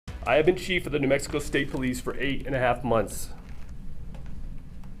I have been chief of the New Mexico State Police for 8.5 months.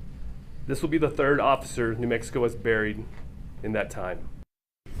 This will be the third officer New Mexico has buried in that time.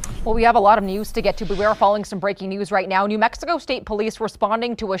 Well, we have a lot of news to get to, but we are following some breaking news right now. New Mexico State Police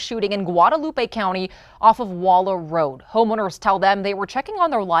responding to a shooting in Guadalupe County off of Waller Road. Homeowners tell them they were checking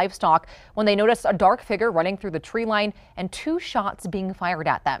on their livestock when they noticed a dark figure running through the tree line and 2 shots being fired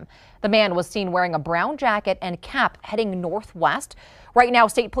at them. The man was seen wearing a brown jacket and cap heading northwest. Right now,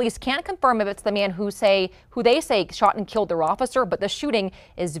 state police can't confirm if it's the man who they say shot and killed their officer, but the shooting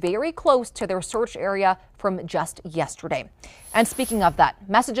is very close to their search area from just yesterday. And speaking of that,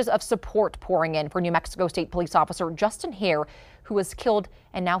 messages of support pouring in for New Mexico State Police Officer Justin Hare, who was killed,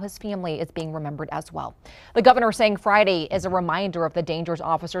 and now his family is being remembered as well. The governor saying Friday is a reminder of the dangers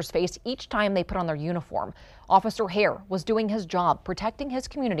officers face each time they put on their uniform. Officer Hare was doing his job, protecting his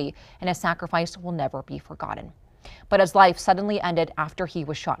community, and his sacrifice will never be forgotten. But his life suddenly ended after he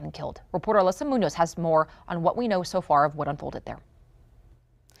was shot and killed. Reporter Alyssa Munoz has more on what we know so far of what unfolded there.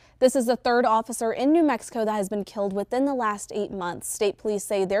 This is the third officer in New Mexico that has been killed within the last 8 months. State police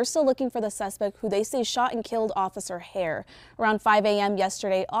say they're still looking for the suspect who they say shot and killed Officer Hare. Around 5 a.m.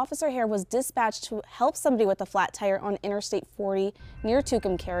 yesterday, Officer Hare was dispatched to help somebody with a flat tire on Interstate 40 near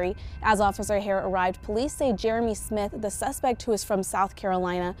Tucumcari. As Officer Hare arrived, police say Jaremy Smith, the suspect who is from South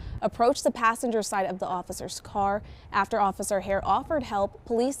Carolina, approached the passenger side of the officer's car. After Officer Hare offered help,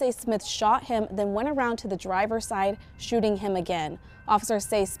 police say Smith shot him, then went around to the driver's side, shooting him again. Officers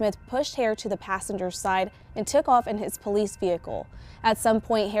say Smith pushed Hare to the passenger side and took off in his police vehicle. At some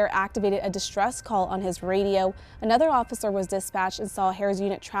point, Hare activated a distress call on his radio. Another officer was dispatched and saw Hare's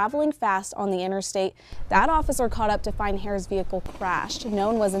unit traveling fast on the interstate. That officer caught up to find Hare's vehicle crashed. No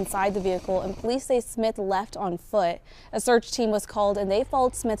one was inside the vehicle, and police say Smith left on foot. A search team was called, and they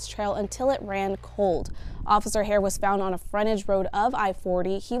followed Smith's trail until it ran cold. Officer Hare was found on a frontage road of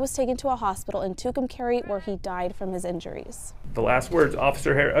I-40. He was taken to a hospital in Tucumcari where he died from his injuries. The last words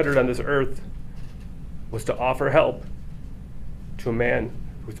Officer Hare uttered on this earth was to offer help to a man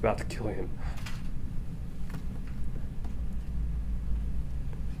who was about to kill him.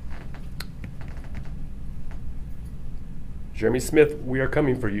 Jaremy Smith, we are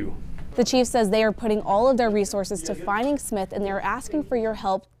coming for you. The chief says they are putting all of their resources to finding Smith, and they're asking for your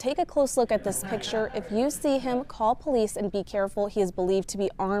help. Take a close look at this picture. If you see him, call police and be careful. He is believed to be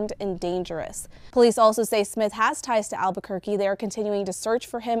armed and dangerous. Police also say Smith has ties to Albuquerque. They are continuing to search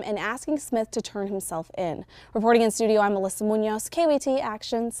for him and asking Smith to turn himself in. Reporting in studio, I'm Alyssa Munoz, KWT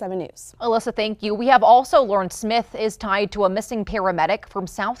Action 7 News. Alyssa, thank you. We have also learned Smith is tied to a missing paramedic from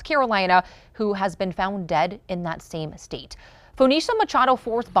South Carolina who has been found dead in that same state. Phoenicia Machado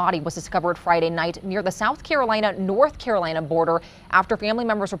IV's body was discovered Friday night near the South Carolina-North Carolina border after family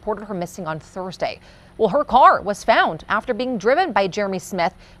members reported her missing on Thursday. Well, her car was found after being driven by Jaremy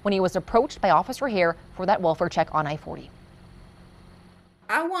Smith when he was approached by Officer Hare for that welfare check on I-40.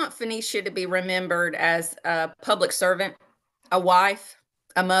 I want Phoenicia to be remembered as a public servant, a wife,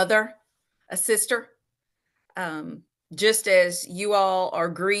 a mother, a sister. Just as you all are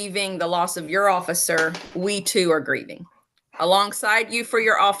grieving the loss of your officer, we too are grieving alongside you for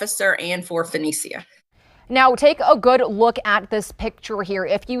your officer and for Phoenicia. Now take a good look at this picture here.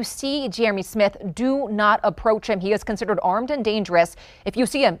 If you see Jaremy Smith, do not approach him. He is considered armed and dangerous. If you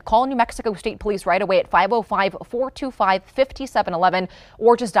see him, call New Mexico State Police right away at 505-425-5711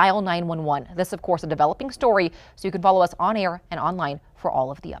 or just dial 911. This, of course, a developing story, so you can follow us on air and online for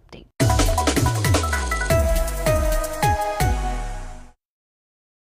all of the updates.